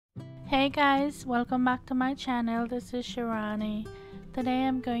Hey guys, welcome back to my channel. This is Shirani. Today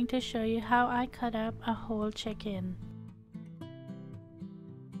I'm going to show you how I cut up a whole chicken.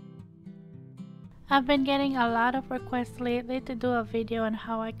 I've been getting a lot of requests lately to do a video on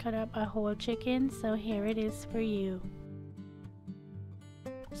how I cut up a whole chicken, so here it is for you.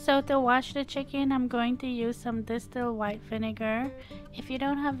 So to wash the chicken, I'm going to use some distilled white vinegar. If you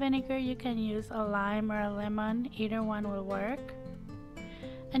don't have vinegar, you can use a lime or a lemon, either one will work.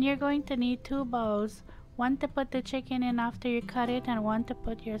 And you're going to need 2 bowls, one to put the chicken in after you cut it and one to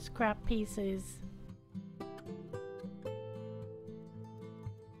put your scrap pieces.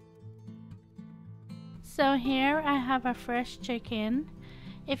 So here I have a fresh chicken.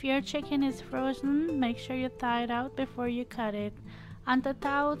 If your chicken is frozen, make sure you thaw it out before you cut it. And to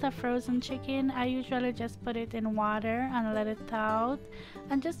thaw out a frozen chicken, I usually just put it in water and let it thaw out,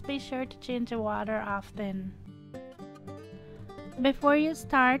 and just be sure to change the water often. Before you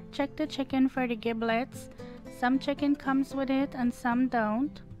start, check the chicken for the giblets. Some chicken comes with it and some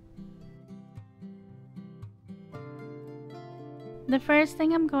don't. The first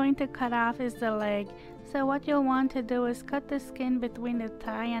thing I'm going to cut off is the leg. So what you'll want to do is cut the skin between the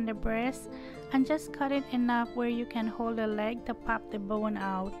thigh and the breast and just cut it enough where you can hold the leg to pop the bone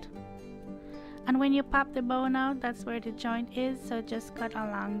out. And when you pop the bone out, that's where the joint is, so just cut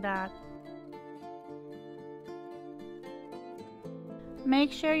along that.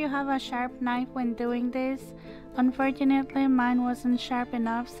 Make sure you have a sharp knife when doing this. Unfortunately, mine wasn't sharp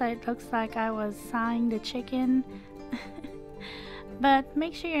enough, so it looks like I was sawing the chicken. But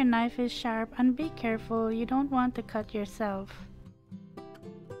make sure your knife is sharp and be careful, you don't want to cut yourself.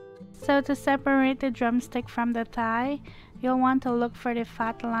 So to separate the drumstick from the thigh, you'll want to look for the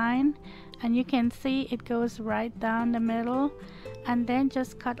fat line, and you can see it goes right down the middle, and then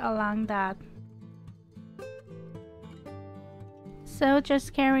just cut along that. So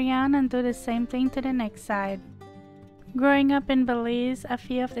just carry on and do the same thing to the next side. Growing up in Belize, a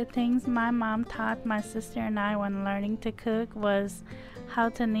few of the things my mom taught my sister and I when learning to cook was how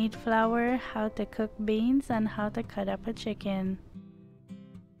to knead flour, how to cook beans, and how to cut up a chicken.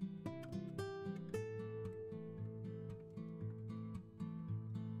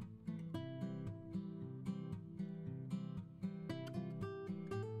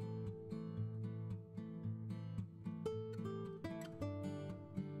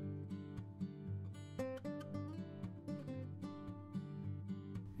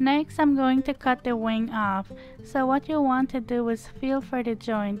 Next, I'm going to cut the wing off. So what you want to do is feel for the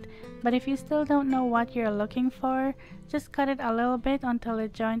joint, but if you still don't know what you're looking for, just cut it a little bit until the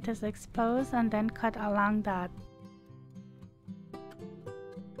joint is exposed and then cut along that.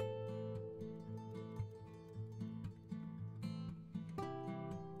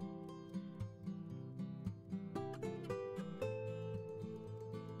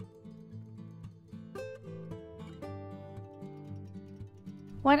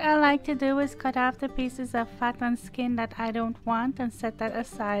 What I like to do is cut off the pieces of fat and skin that I don't want and set that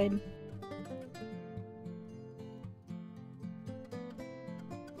aside.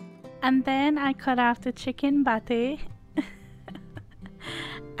 And then I cut off the chicken bate.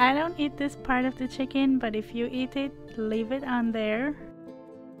 I don't eat this part of the chicken, but if you eat it, leave it on there.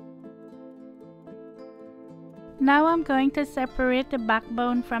 Now I'm going to separate the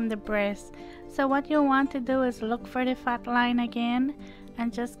backbone from the breast. So what you'll want to do is look for the fat line again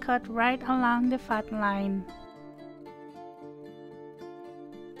and just cut right along the fat line.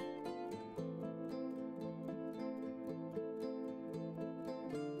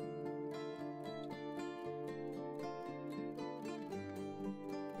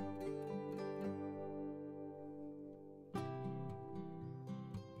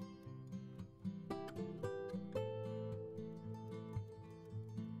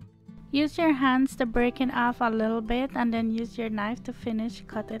 Use your hands to break it off a little bit and then use your knife to finish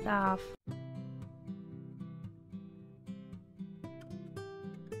cut it off.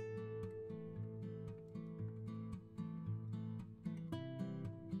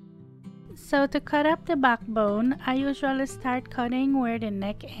 So to cut up the backbone, I usually start cutting where the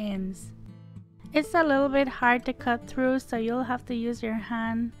neck ends. It's a little bit hard to cut through, so you'll have to use your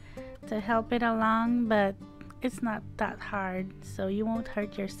hand to help it along, but it's not that hard, so you won't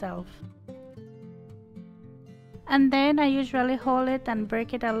hurt yourself. And then I usually hold it and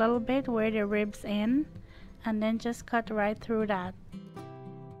break it a little bit where the ribs end, and then just cut right through that.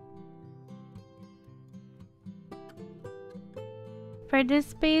 For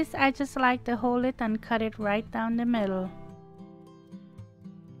this piece, I just like to hold it and cut it right down the middle.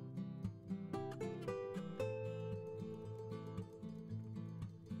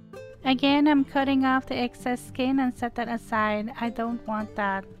 Again, I'm cutting off the excess skin and set that aside. I don't want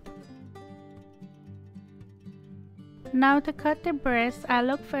that. Now to cut the breast, I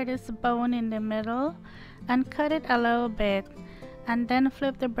look for this bone in the middle and cut it a little bit, and then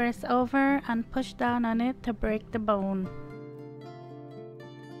flip the breast over and push down on it to break the bone.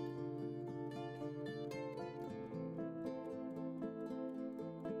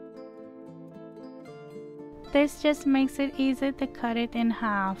 This just makes it easy to cut it in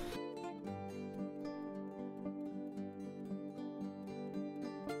half.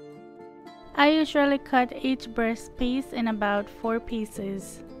 I usually cut each breast piece in about 4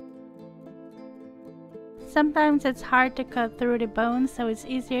 pieces. Sometimes it's hard to cut through the bone, so it's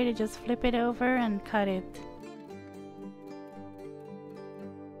easier to just flip it over and cut it.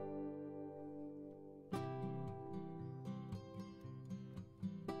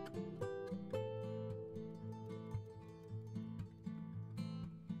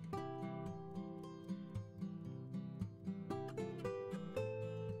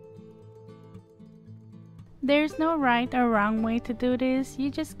 There's no right or wrong way to do this. You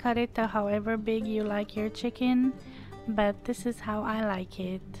just cut it to however big you like your chicken, but this is how I like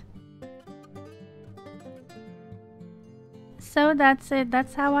it. So that's it.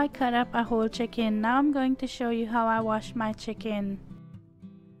 That's how I cut up a whole chicken. Now I'm going to show you how I wash my chicken.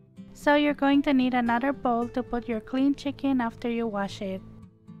 So you're going to need another bowl to put your clean chicken after you wash it.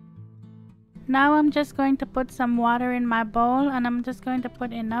 Now I'm just going to put some water in my bowl, and I'm just going to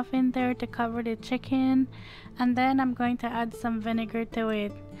put enough in there to cover the chicken, and then I'm going to add some vinegar to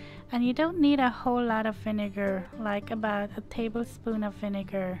it. And you don't need a whole lot of vinegar, like about a tablespoon of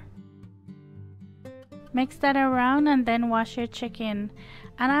vinegar. Mix that around and then wash your chicken.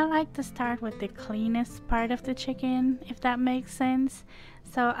 And I like to start with the cleanest part of the chicken, if that makes sense.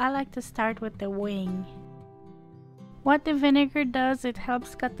 So I like to start with the wing. What the vinegar does, it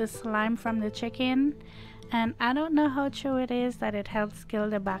helps cut the slime from the chicken, and I don't know how true it is that it helps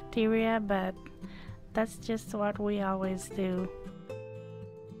kill the bacteria, but that's just what we always do.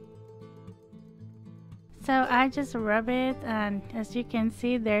 So I just rub it, and as you can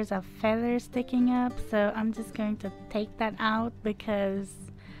see there's a feather sticking up, so I'm just going to take that out because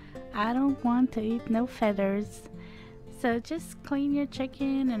I don't want to eat no feathers. So just clean your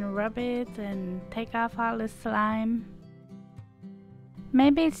chicken and rub it and take off all the slime.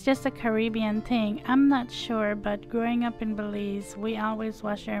 Maybe it's just a Caribbean thing, I'm not sure, but growing up in Belize, we always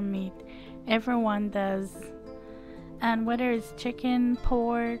wash our meat. Everyone does. And whether it's chicken,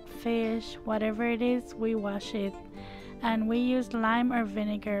 pork, fish, whatever it is, we wash it. And we use lime or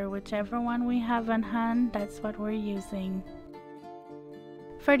vinegar, whichever one we have on hand, that's what we're using.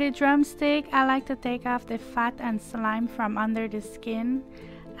 For the drumstick, I like to take off the fat and slime from under the skin.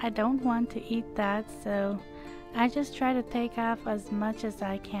 I don't want to eat that, so I just try to take off as much as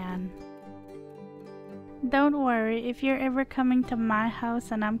I can. Don't worry, if you're ever coming to my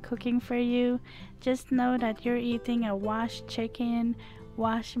house and I'm cooking for you, just know that you're eating a washed chicken,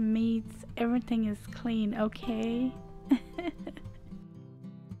 washed meats, everything is clean, okay?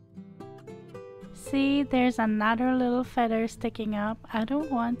 See, there's another little feather sticking up. I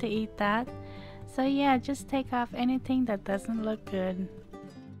don't want to eat that. So yeah, just take off anything that doesn't look good.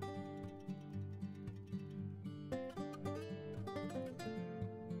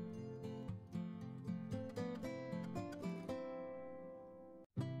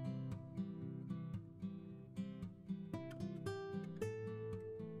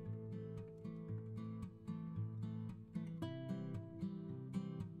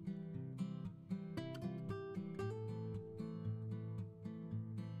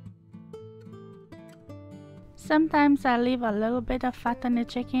 Sometimes I leave a little bit of fat on the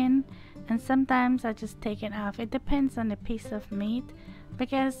chicken, and sometimes I just take it off. It depends on the piece of meat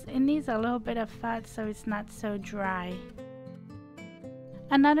because it needs a little bit of fat so it's not so dry.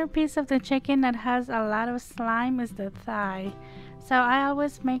 Another piece of the chicken that has a lot of slime is the thigh. So I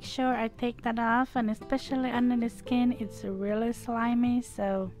always make sure I take that off, and especially under the skin it's really slimy,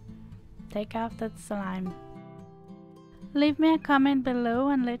 so take off that slime. Leave me a comment below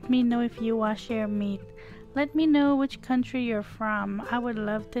and let me know if you wash your meat. Let me know which country you're from. I would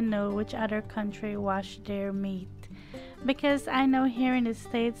love to know which other country wash their meat. Because I know here in the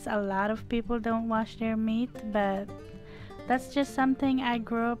States a lot of people don't wash their meat, but that's just something I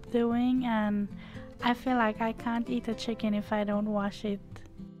grew up doing, and I feel like I can't eat a chicken if I don't wash it.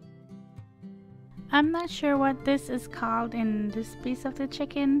 I'm not sure what this is called in this piece of the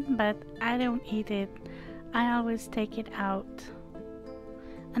chicken, but I don't eat it. I always take it out.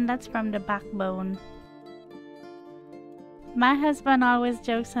 And that's from the backbone. My husband always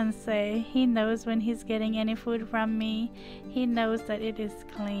jokes and say he knows when he's getting any food from me, he knows that it is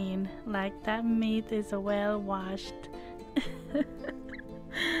clean, like that meat is well washed.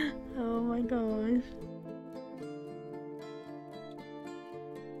 Oh my gosh.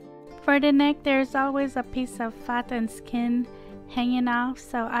 For the neck, there's always a piece of fat and skin hanging off,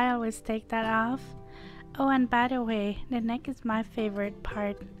 so I always take that off. Oh, and by the way, the neck is my favorite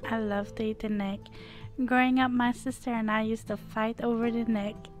part. I love to eat the neck. Growing up, my sister and I used to fight over the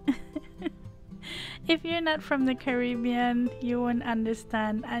neck. If you're not from the Caribbean, you won't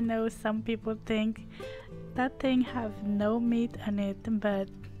understand. I know some people think that thing have no meat on it, but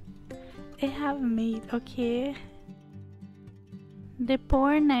it have meat, okay? The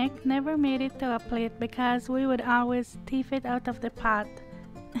poor neck never made it to a plate because we would always thief it out of the pot.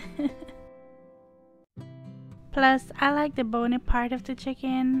 Plus, I like the bony part of the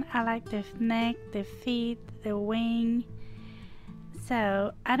chicken. I like the neck, the feet, the wing.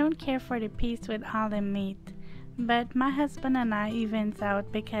 So, I don't care for the piece with all the meat. But my husband and I evens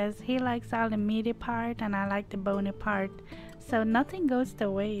out because he likes all the meaty part and I like the bony part. So, nothing goes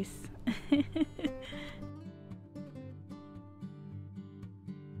to waste.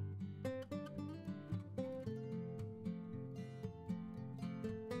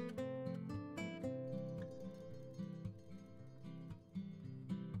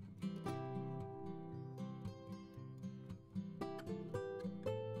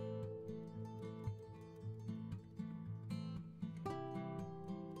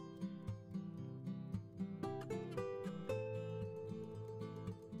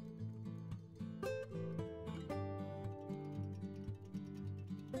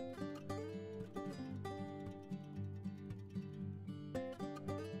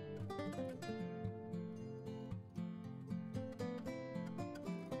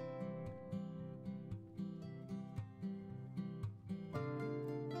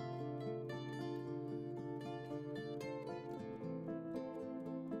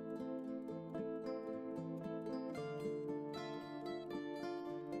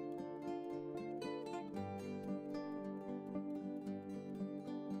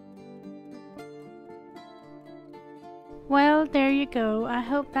 Well, there you go. I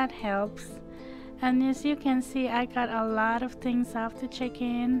hope that helps. And as you can see, I got a lot of things off the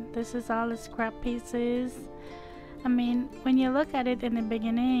chicken. This is all the scrap pieces. I mean, when you look at it in the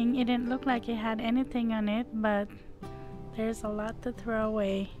beginning, it didn't look like it had anything on it, but there's a lot to throw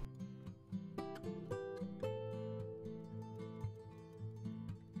away.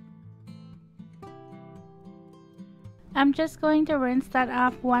 I'm just going to rinse that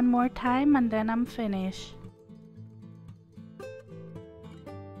off one more time and then I'm finished.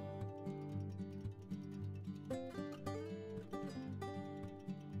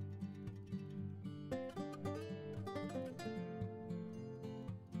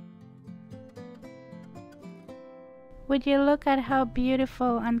 Would you look at how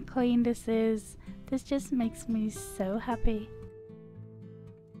beautiful and clean this is? This just makes me so happy.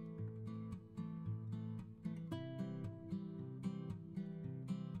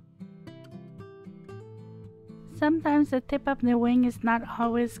 Sometimes the tip of the wing is not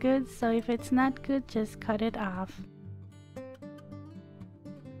always good, so if it's not good, just cut it off.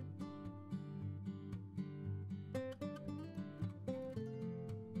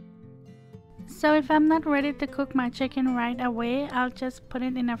 So if I'm not ready to cook my chicken right away, I'll just put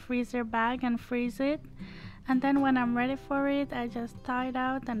it in a freezer bag and freeze it. And then when I'm ready for it, I just thaw it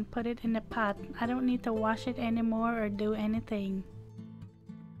out and put it in the pot. I don't need to wash it anymore or do anything.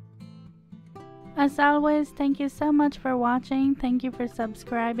 As always, thank you so much for watching. Thank you for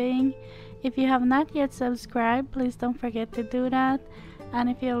subscribing. If you have not yet subscribed, please don't forget to do that.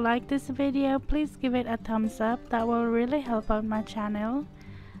 And if you like this video, please give it a thumbs up. That will really help out my channel.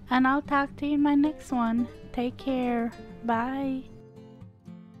 And I'll talk to you in my next one. Take care. Bye.